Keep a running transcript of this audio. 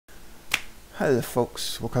Hello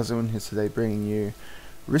folks, Wakazuman here today bringing you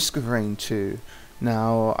Risk of Rain 2.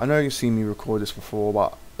 Now, I know you've seen me record this before,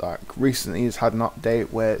 but recently it's had an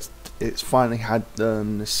update where it's finally had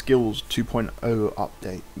the Skills 2.0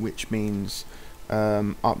 update, which means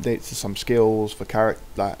updates to some skills for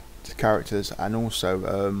characters, and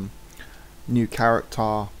also new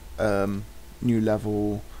character, new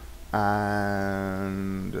level,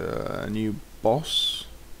 and new boss,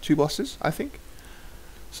 2 bosses I think.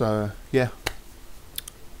 So yeah,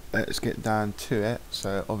 let's get down to it.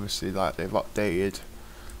 So obviously, they've updated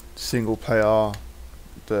single player,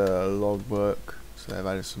 the logbook, so they've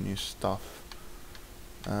added some new stuff.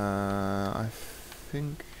 I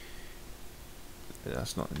think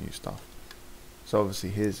that's not the new stuff. So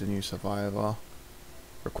obviously here's the new survivor.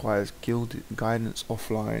 Requires guild guidance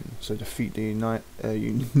offline, so defeat the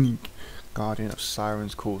unique guardian of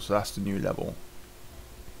Siren's Call. So that's the new level.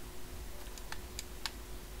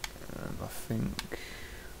 And I think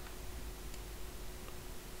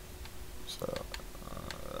so.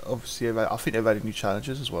 Obviously, I think they've added new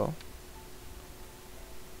challenges as well.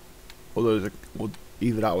 Although,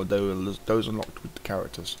 either that or those unlocked with the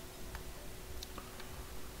characters.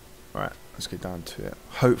 Right, let's get down to it.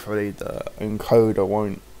 Hopefully, the encoder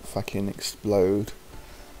won't fucking explode,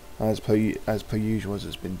 as per usual as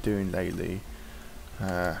it's been doing lately.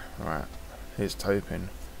 Right, here's Topin.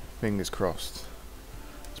 Fingers crossed.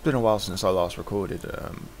 It's been a while since I last recorded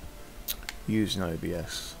using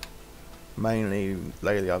OBS. Mainly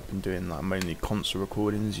lately I've been doing mainly console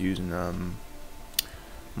recordings using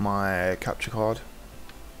my capture card.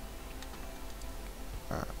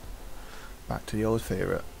 Back to the old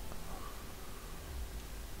favourite.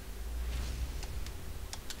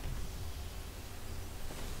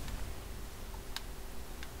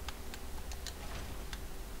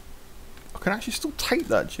 I can actually still take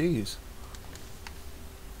that, jeez.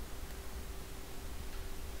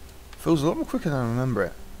 Feels a lot more quicker than I remember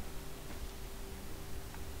it.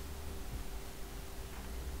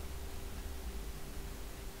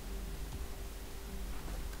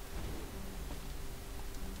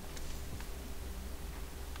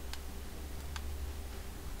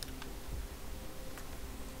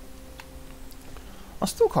 I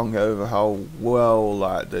still can't get over how well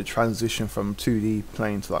the transition from 2D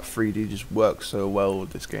playing to 3D just works so well with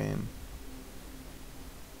this game.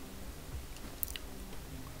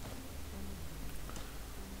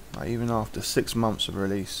 Even after 6 months of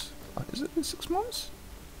release. Is it been 6 months?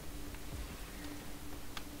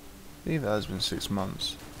 I believe it has been 6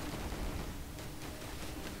 months.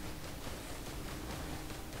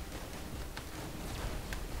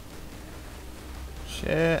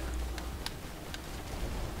 Shit.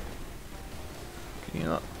 Can you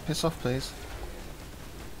not piss off, please?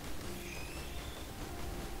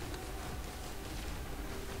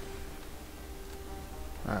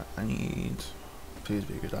 Right, I need... Please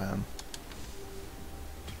be a good item.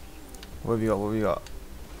 What have you got? What have you got?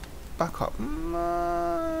 Backup.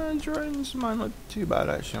 Drones might not be too bad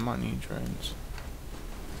actually. I might need drones.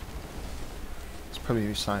 It's probably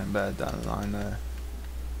be something better down the line there.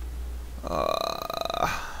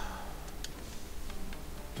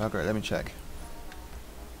 Okay, let me check.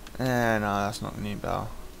 No, that's not any better.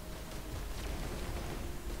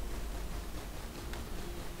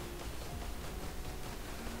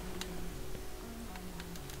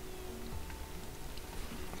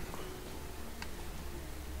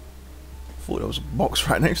 Thought there was a box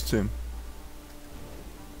right next to him.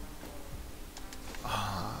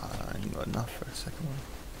 I ain't got enough for a second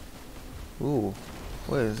one. Ooh,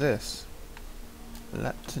 what is this?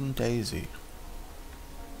 Lepton Daisy.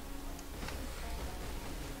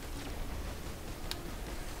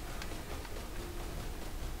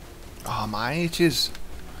 Oh, my itches.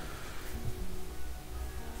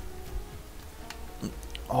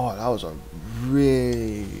 Oh, that was a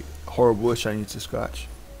really horrible itch I need to scratch.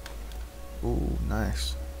 Ooh,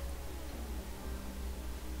 nice.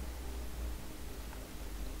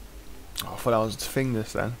 Oh, I thought that was the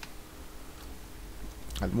fingers then.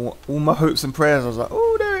 I had all my hopes and prayers. I was like,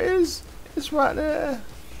 oh, there it is. It's right there.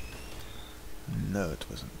 No, it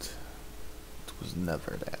wasn't. It was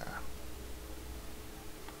never there.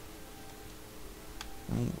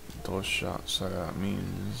 Ooh, door's shut, so that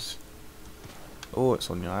means... Oh, it's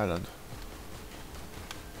on the island.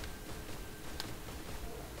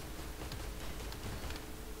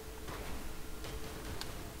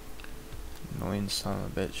 Annoying son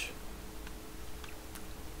of a bitch.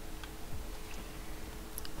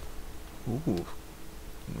 Ooh,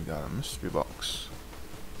 we got a mystery box.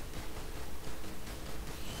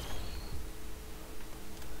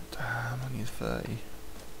 Damn, I need 30.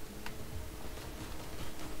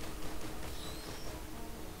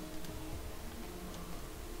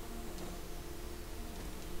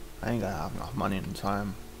 I ain't gonna have enough money in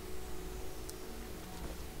time.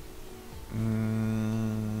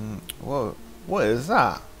 Whoa, what is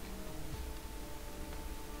that?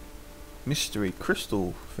 Mystery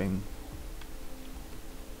crystal thing.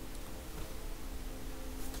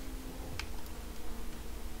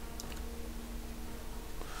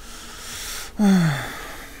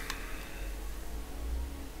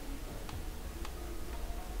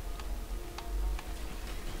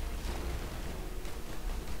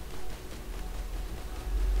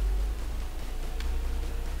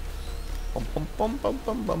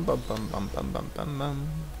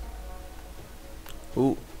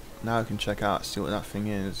 Ooh, now I can check out, see what that thing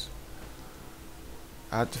is.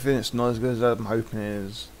 I have to think it's not as good as I'm hoping it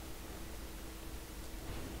is.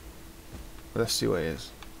 Let's see what it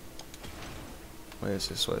is. What is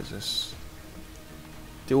this? What is this?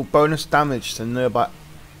 Deal bonus damage to nearby.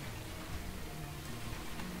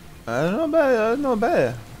 Not bad, not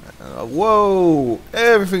bad. Whoa!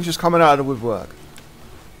 Everything's just coming out of the woodwork.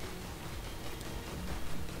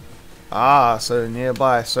 Ah, so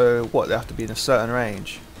nearby. So what? They have to be in a certain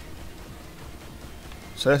range.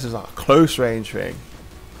 So this is like a close range thing.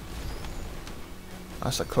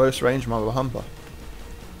 That's a close range mother humper.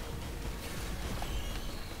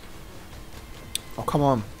 Oh come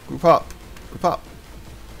on, group up, group up.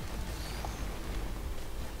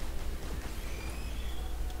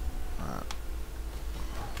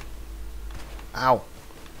 Ow!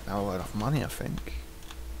 Now I got enough money, I think,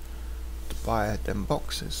 to buy them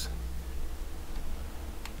boxes.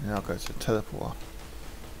 And I'll go to the teleporter.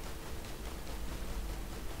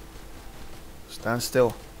 Stand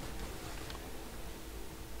still.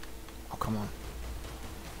 Oh come on.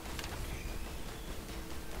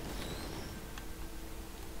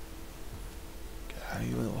 Get out of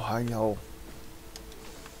you little hidey hole.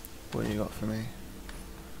 What do you got for me?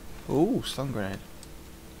 Ooh, stun grenade.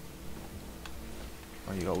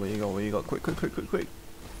 What you got? What you got? What you got? Quick, quick, quick, quick, quick.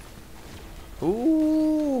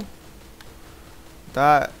 Ooh.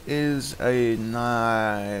 That is a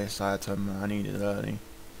nice item. I needed early.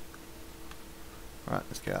 Right,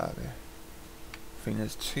 let's get out of here. I think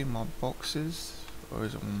there's 2 more boxes. Or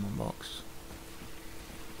is it 1 more box?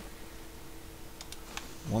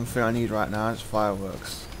 One thing I need right now is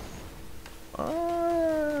fireworks.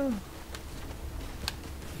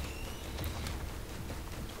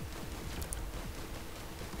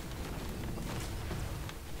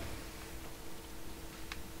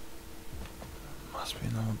 Must be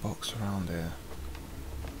another box around here.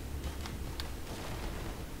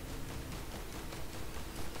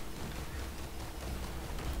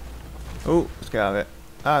 Oh, let's get out of it.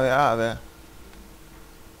 Out of it, out of it.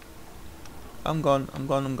 I'm gone, I'm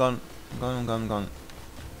gone, I'm gone. I'm gone, I'm gone, I'm gone.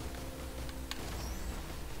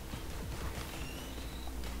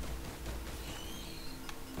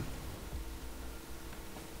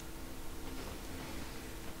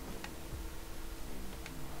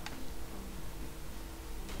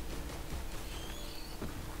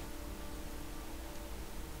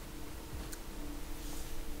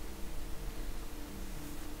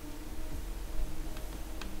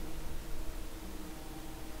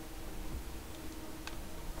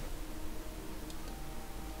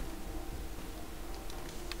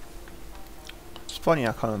 It's funny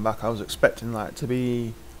how coming back I was expecting like to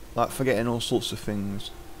be like forgetting all sorts of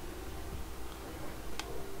things.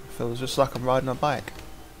 It feels just like I'm riding a bike.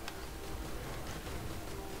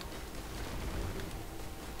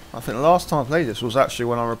 I think the last time I played this was actually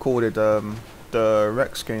when I recorded the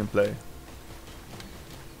Rex gameplay.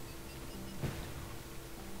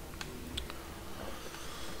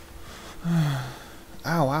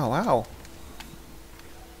 Ow, ow, ow.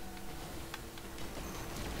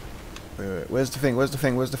 Wait, where's the thing? Where's the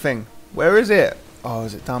thing? Where's the thing? Where is it? Oh,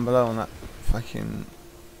 is it down below on that fucking...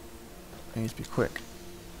 I need to be quick.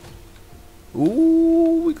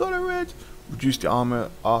 Ooh, we got a red. Reduce the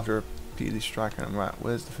armor after repeatedly striking them. Right,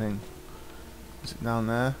 where's the thing? Is it down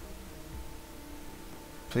there?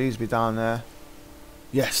 Please be down there.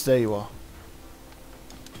 Yes, there you are.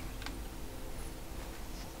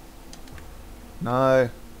 No.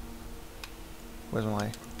 Where's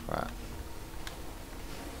my... Right.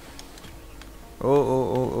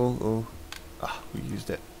 Oh. Ah, we used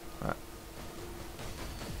it. Right.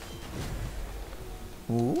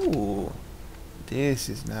 Ooh. This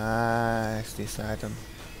is nice, this item.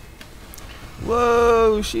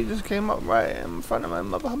 Whoa, she just came up right in front of my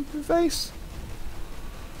mother humping face.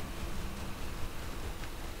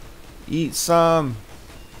 Eat some.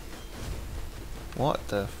 What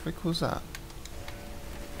the frick was that?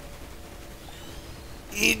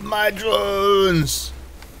 Eat my drones!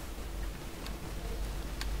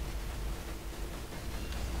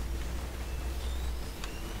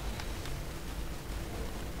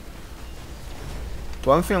 The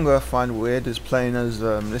one thing I'm gonna find weird is playing as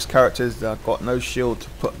this character is that I've got no shield to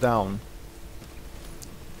put down.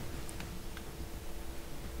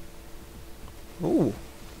 Ooh.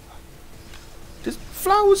 Did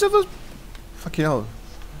flowers ever... Fucking hell.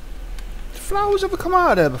 Did flowers ever come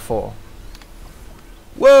out of there before?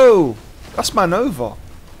 Whoa! That's my Nova.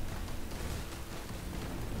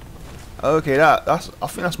 Okay, that's... I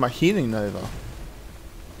think that's my healing Nova.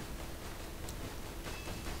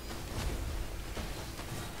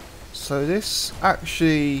 So this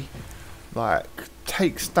actually, like,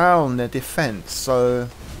 takes down their defense, so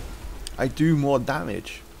I do more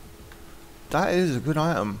damage. That is a good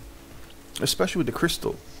item, especially with the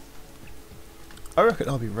crystal. I reckon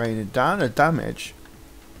I'll be raining down the damage.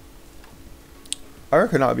 I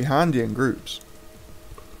reckon that'll be handy in groups.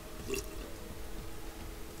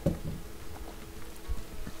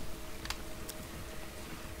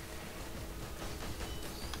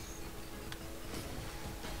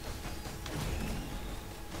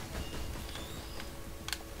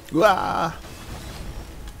 Wah!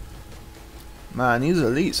 Man, these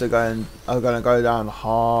elites are gonna go down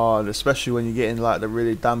hard, especially when you're getting like the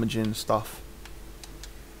really damaging stuff.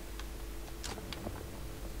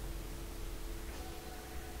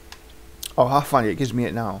 Oh, how funny, it gives me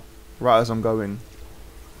it now, right as I'm going.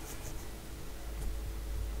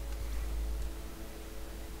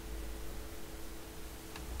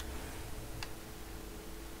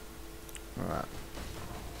 Alright.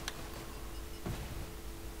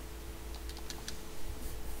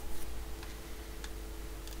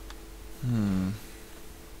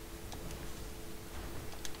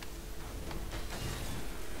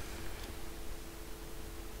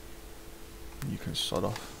 You can sod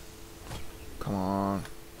off. Come on.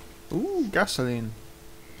 Ooh, gasoline.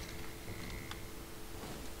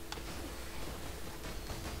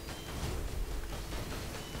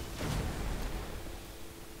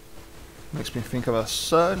 Makes me think of a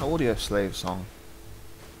certain Audioslave song.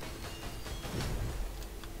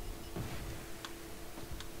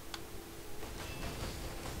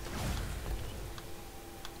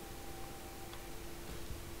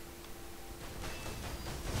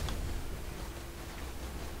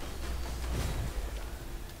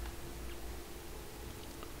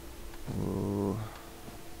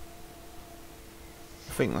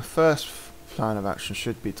 I think my first plan of action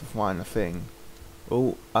should be to find the thing.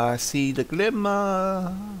 Oh, I see the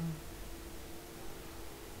glimmer.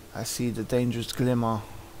 I see the dangerous glimmer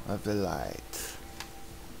of the light.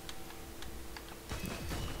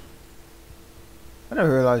 I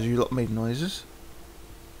never realised you lot made noises.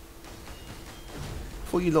 I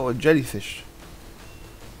thought you lot were jellyfish.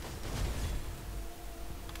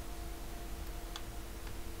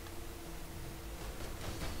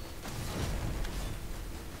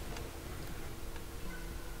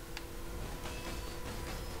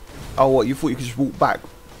 Oh, what? You thought you could just walk back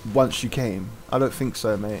once you came? I don't think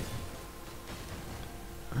so, mate.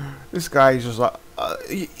 This guy is just like,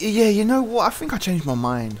 yeah, you know what? I think I changed my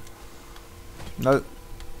mind. No,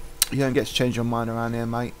 you don't get to change your mind around here,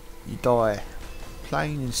 mate. You die.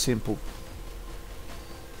 Plain and simple.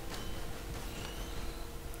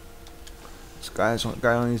 This guy's not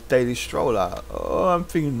going on his daily stroll out. Oh, I'm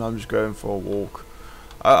thinking I'm just going for a walk.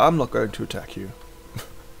 I'm not going to attack you.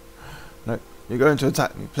 No. You're going to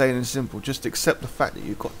attack me, plain and simple. Just accept the fact that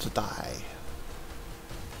you've got to die.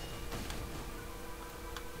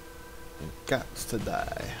 You've got to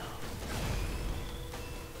die.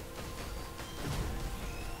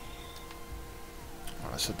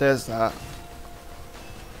 Alright, so there's that.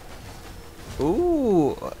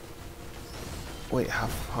 Ooh. Wait, how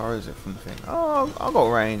far is it from the thing? Oh, I got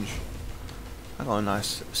range. I got a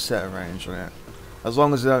nice set of range on it. As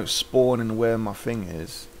long as they don't spawn in where my thing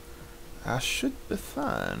is, I should be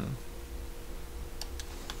fine.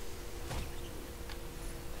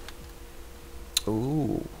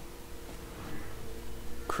 Ooh.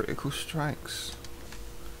 Critical strikes.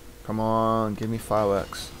 Come on, give me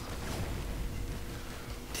fireworks.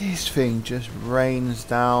 This thing just rains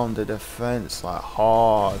down the defense like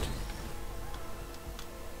hard.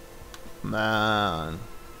 Man.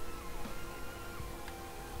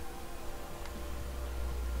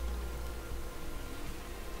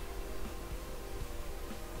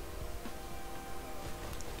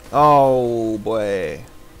 Oh boy.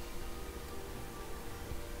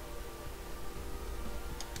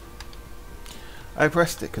 I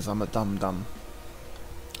pressed it because I'm a dum-dum.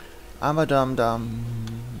 I'm a dum-dum.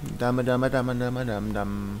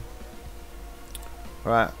 Dum-a-dum-a-dum-a-dum-a-dum-dum.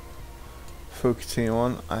 Right. Focusing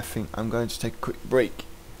on, I think I'm going to take a quick break.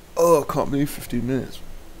 Oh, I can't believe 15 minutes.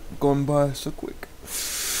 Gone by so quick.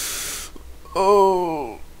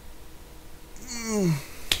 Oh.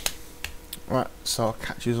 Right, so I'll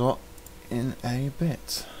catch you lot in a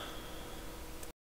bit.